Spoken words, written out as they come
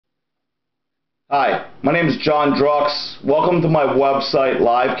Hi, my name is John Drux. Welcome to my website,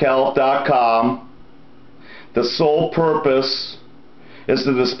 livecalif.com. The sole purpose is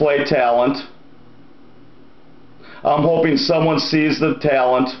to display talent. I'm hoping someone sees the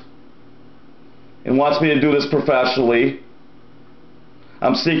talent and wants me to do this professionally.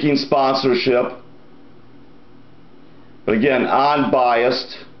 I'm seeking sponsorship, but again,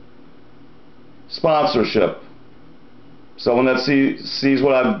 unbiased sponsorship. Someone that sees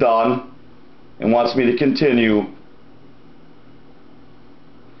what I've done and wants me to continue.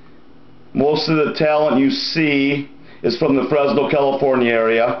 Most of the talent you see is from the Fresno, California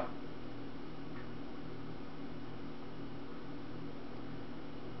area.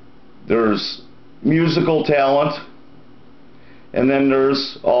 There's musical talent, and then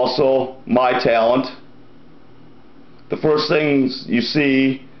there's also my talent. The first things you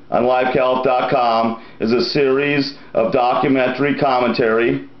see on livecalif.com is a series of documentary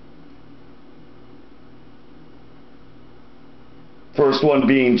commentary. First one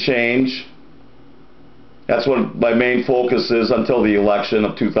being change. That's what my main focus is until the election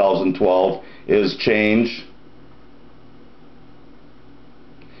of 2012, is change.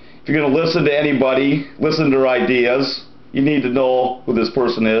 If you're going to listen to anybody, listen to their ideas, you need to know who this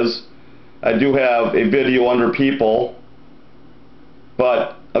person is. I do have a video under people,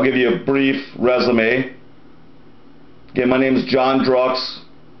 but I'll give you a brief resume. Again, my name is John Drux.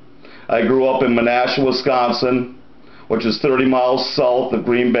 I grew up in Menasha, Wisconsin, which is 30 miles south of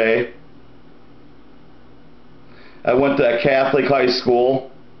Green Bay. I went to a Catholic high school,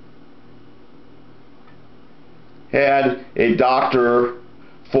 had a doctor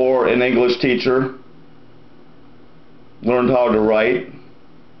for an English teacher, learned how to write.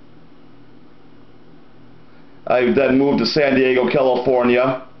 I then moved to San Diego,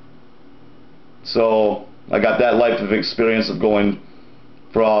 California, so I got that life of experience of going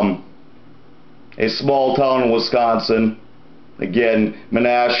from a small town in Wisconsin, again,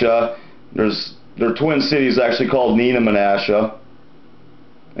 Menasha. There are twin cities actually called Neenah, Menasha.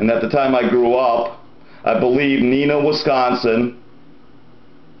 And at the time I grew up, I believe Neenah, Wisconsin,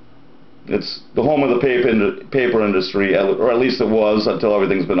 it's the home of the paper industry, or at least it was until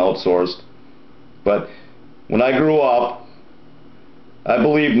everything's been outsourced. But when I grew up, I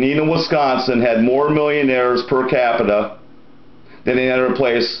believe Neenah, Wisconsin had more millionaires per capita than any other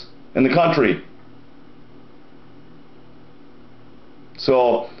place in the country.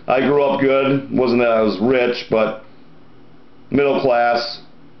 So I grew up good. Wasn't that I was rich, but middle class,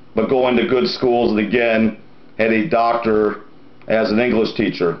 but going to good schools, and again had a doctor as an English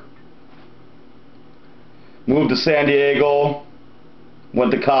teacher. Moved to San Diego, went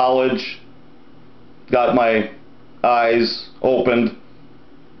to college, got my eyes opened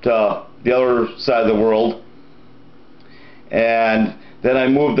to the other side of the world, and then I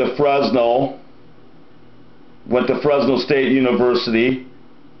moved to Fresno. Went to Fresno State University,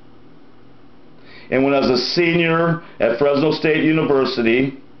 and when I was a senior at Fresno State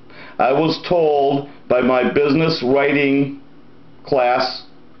University, I was told by my business writing class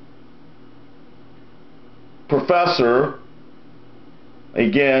professor,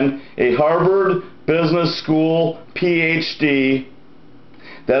 again a Harvard Business School PhD,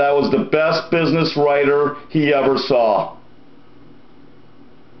 that I was the best business writer he ever saw.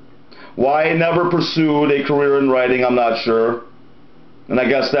 Why I never pursued a career in writing, I'm not sure. And I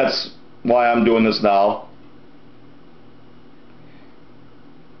guess that's why I'm doing this now.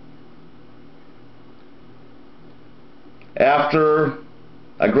 After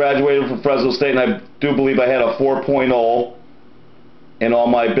I graduated from Fresno State, and I do believe I had a 4.0 in all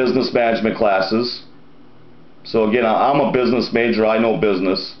my business management classes. So again, I'm a business major, I know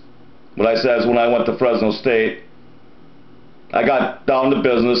business. What I said is when I went to Fresno State, I got down to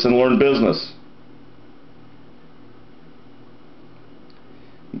business and learned business.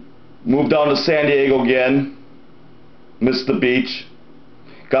 Moved down to San Diego again, missed the beach.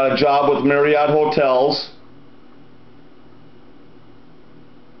 Got a job with Marriott Hotels.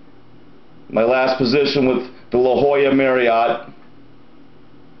 My last position with the La Jolla Marriott,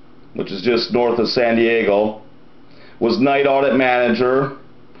 which is just north of San Diego, was night audit manager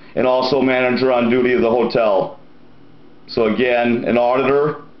and also manager on duty of the hotel. So again, an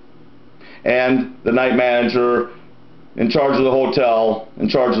auditor and the night manager in charge of the hotel, in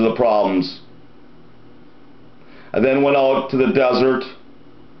charge of the problems. I then went out to the desert,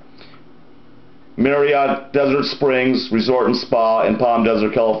 Marriott Desert Springs Resort and Spa in Palm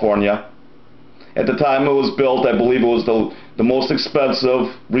Desert, California. At the time it was built, I believe it was the most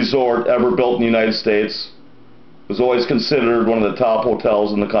expensive resort ever built in the United States. It was always considered one of the top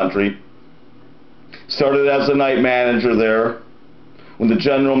hotels in the country. Started as a night manager there. when the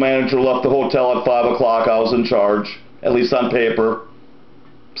general manager left the hotel at 5 o'clock, I was in charge, at least on paper.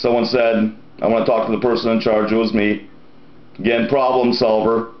 Someone said, I want to talk to the person in charge. It was me. Again, problem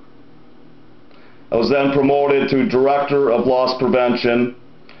solver. I was then promoted to Director of Loss Prevention,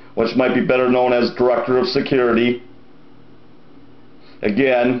 which might be better known as Director of Security.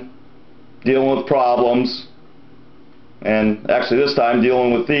 Again, dealing with problems, and actually this time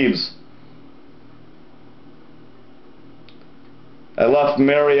dealing with thieves. I left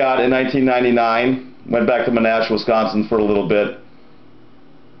Marriott in 1999, went back to Menasha, Wisconsin for a little bit,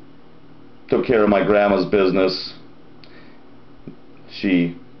 took care of my grandma's business.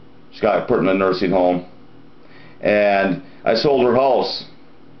 She got put in a nursing home, and I sold her house.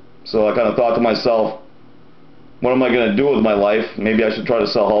 So I kind of thought to myself, what am I going to do with my life? Maybe I should try to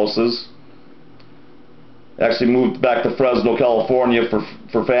sell houses. Actually moved back to Fresno, California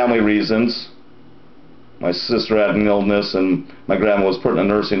for family reasons. My sister had an illness and my grandma was put in a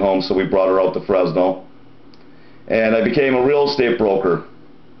nursing home, so we brought her out to Fresno. And I became a real estate broker.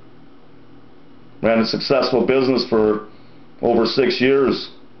 Ran a successful business for over 6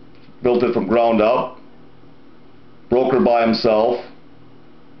 years. Built it from ground up. Broker by himself.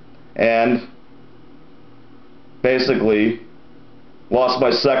 And basically lost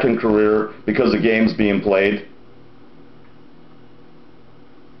my second career because of games being played.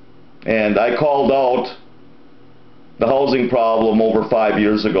 And I called out the housing problem over 5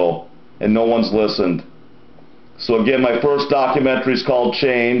 years ago, and no one's listened. So again, my first documentary is called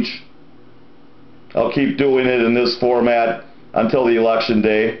Change. I'll keep doing it in this format until the election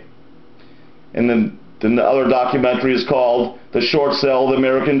day. And then the other documentary is called The Short Sale of the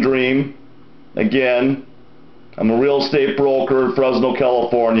American Dream. Again, I'm a real estate broker in Fresno,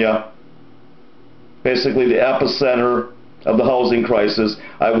 California. Basically the epicenter of the housing crisis.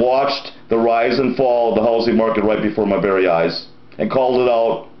 I watched the rise and fall of the housing market right before my very eyes and called it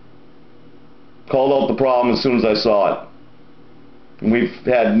out. Called out the problem as soon as I saw it. And we've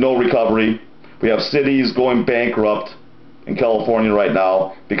had no recovery. We have cities going bankrupt in California right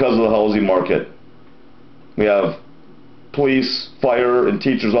now because of the housing market. We have police, fire, and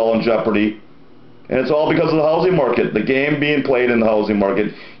teachers all in jeopardy. And it's all because of the housing market, the game being played in the housing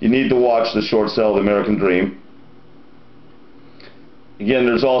market. You need to watch The Short Sale of the American Dream. Again,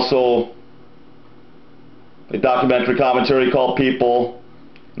 there's also a documentary commentary called People,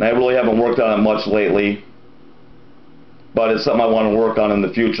 and I really haven't worked on it much lately, but it's something I want to work on in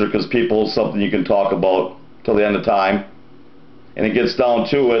the future, because people is something you can talk about till the end of time. And it gets down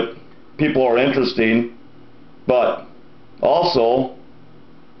to it, people are interesting, but also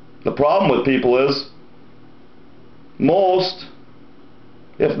the problem with people is most,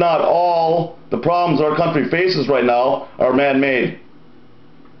 if not all, the problems our country faces right now are man-made.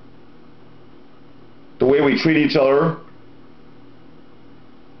 The way we treat each other,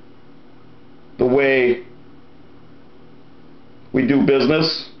 the way we do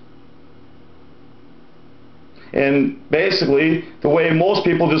business, and basically the way most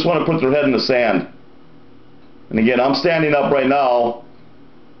people just want to put their head in the sand. And again, I'm standing up right now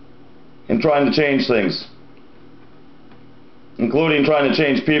and trying to change things, including trying to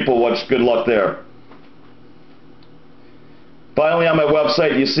change people, which good luck there. Finally, on my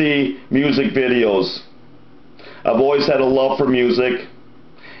website you see music videos. I've always had a love for music,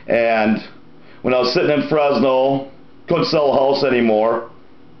 and when I was sitting in Fresno, couldn't sell a house anymore.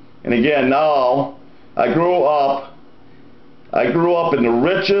 And again, now I grew up in the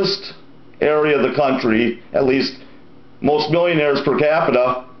richest area of the country, at least most millionaires per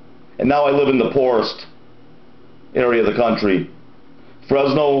capita, and now I live in the poorest area of the country,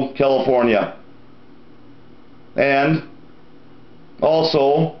 Fresno, California. And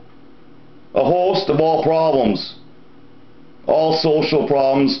also a host of all problems, all social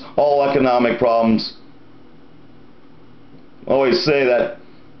problems, all economic problems. I always say that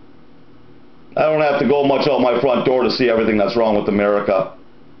I don't have to go much out my front door to see everything that's wrong with America.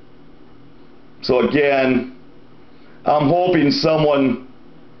 So again, I'm hoping someone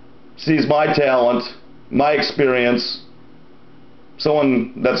sees my talent, my experience,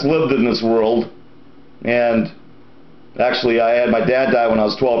 someone that's lived in this world. And actually, I had my dad die when I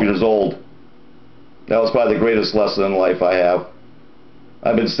was 12 years old. That was probably the greatest lesson in life I have.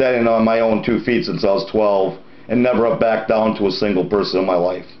 I've been standing on my own 2 feet since I was 12 and never have backed down to a single person in my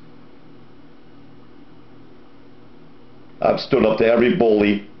life. I've stood up to every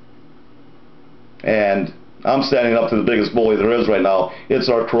bully, and I'm standing up to the biggest bully there is right now. It's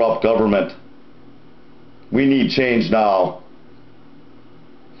our corrupt government. We need change now.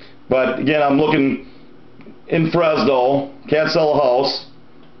 But again, I'm looking in Fresno, can't sell a house,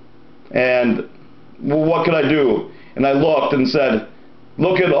 and well, what could I do? And I looked and said,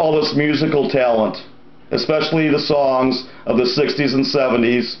 look at all this musical talent, especially the songs of the 60s and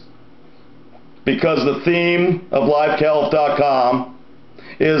 70s, because the theme of LiveCalif.com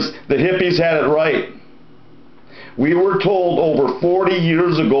is the hippies had it right. We were told over 40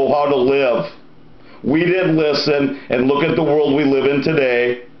 years ago how to live. We didn't listen, and look at the world we live in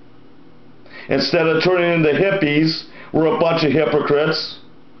today. Instead of turning into hippies, we're a bunch of hypocrites,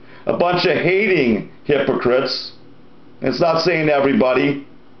 a bunch of hating hypocrites. It's not saying everybody,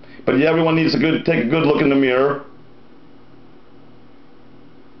 but everyone needs to take a good look in the mirror.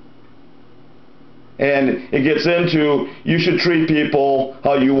 And it gets into, you should treat people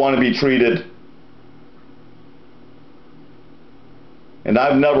how you want to be treated. And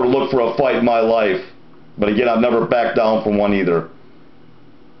I've never looked for a fight in my life. But again, I've never backed down from one either.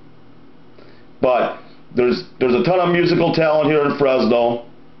 But there's a ton of musical talent here in Fresno.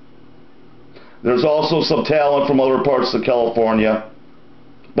 There's also some talent from other parts of California.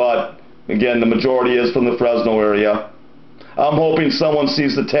 But again, the majority is from the Fresno area. I'm hoping someone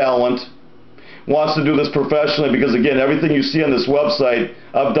sees the talent, wants to do this professionally, because again, everything you see on this website,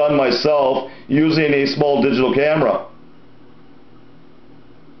 I've done myself using a small digital camera.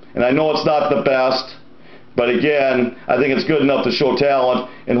 And I know it's not the best, but again, I think it's good enough to show talent,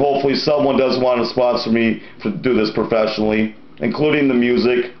 and hopefully someone does want to sponsor me to do this professionally, including the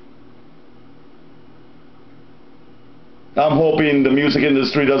music. I'm hoping the music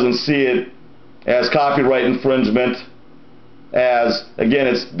industry doesn't see it as copyright infringement, as, again,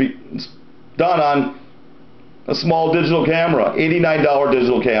 it's done on a small digital camera, $89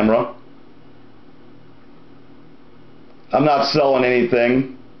 digital camera. I'm not selling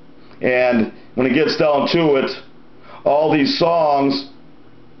anything. And when it gets down to it, all these songs,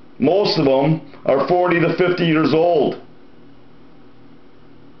 most of them are 40 to 50 years old.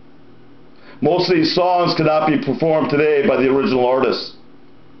 Most of these songs cannot be performed today by the original artists.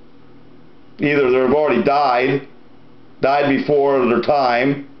 Either they've already died before their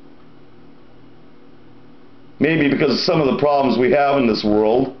time, maybe because of some of the problems we have in this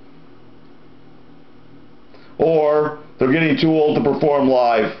world, or they're getting too old to perform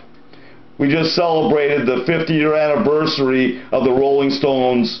live. We just celebrated the 50-year anniversary of the Rolling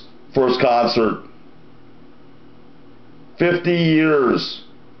Stones' first concert. 50 years.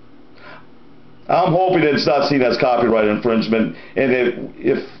 I'm hoping it's not seen as copyright infringement, and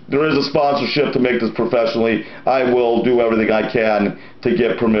if there is a sponsorship to make this professionally, I will do everything I can to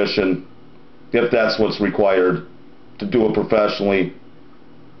get permission, if that's what's required, to do it professionally.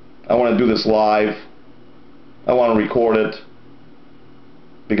 I want to do this live. I want to record it,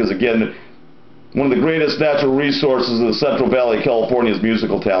 because again, one of the greatest natural resources of the Central Valley of California is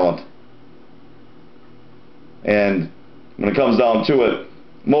musical talent. And when it comes down to it,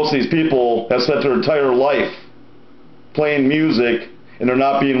 most of these people have spent their entire life playing music, and they're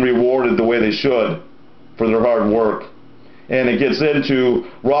not being rewarded the way they should for their hard work. And it gets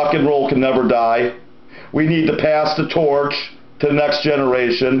into rock and roll can never die. We need to pass the torch to the next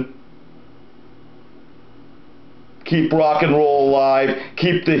generation. Keep rock and roll alive.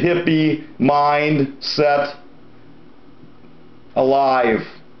 Keep the hippie mindset alive.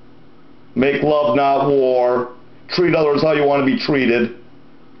 Make love, not war. Treat others how you want to be treated.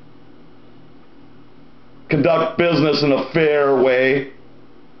 Conduct business in a fair way.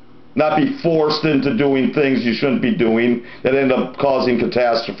 Not be forced into doing things you shouldn't be doing that end up causing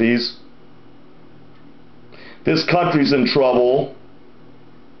catastrophes. This country's in trouble.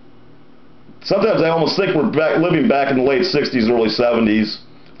 Sometimes I almost think we're living back in the late 60s, early 70s,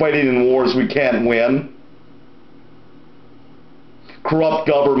 fighting in wars we can't win. Corrupt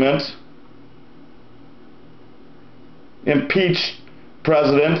government. Impeached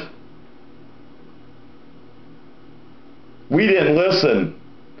president. We didn't listen.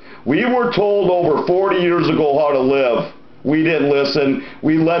 We were told over 40 years ago how to live. We didn't listen.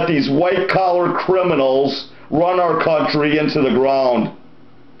 We let these white-collar criminals run our country into the ground.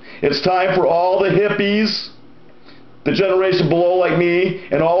 It's time for all the hippies, the generation below like me,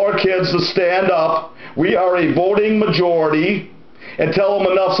 and all our kids to stand up. We are a voting majority, and tell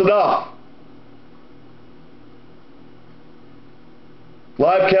them enough's enough.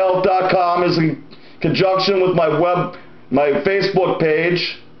 LiveCalif.com is in conjunction with my Facebook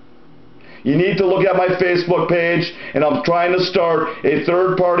page. You need to look at my Facebook page, and I'm trying to start a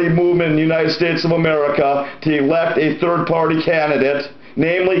third-party movement in the United States of America to elect a third-party candidate,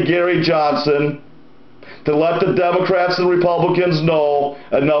 namely Gary Johnson, to let the Democrats and Republicans know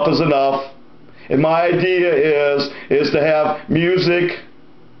enough is enough. And my idea is to have music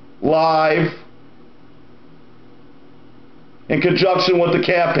live in conjunction with the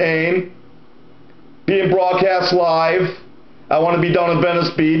campaign, being broadcast live I want to be down in Venice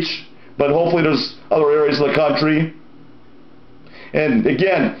Beach, but hopefully there's other areas of the country. And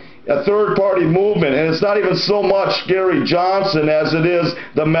again, a third-party movement, and it's not even so much Gary Johnson as it is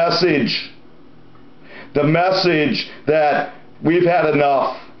the message. The message that we've had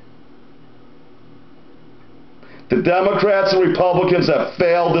enough. The Democrats and Republicans have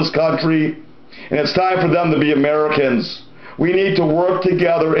failed this country, and it's time for them to be Americans. We need to work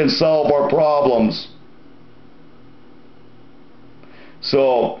together and solve our problems.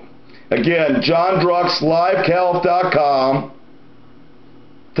 So, again, JohnDrucksLiveCalif.com.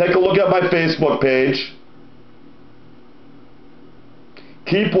 Take a look at my Facebook page.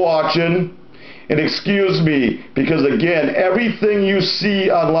 Keep watching. And excuse me, because again, everything you see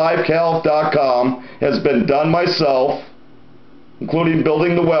on LiveCalif.com has been done myself, including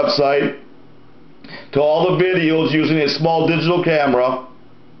building the website, to all the videos using a small digital camera.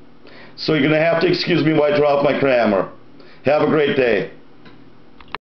 So you're going to have to excuse me while I drop my camera. Have a great day.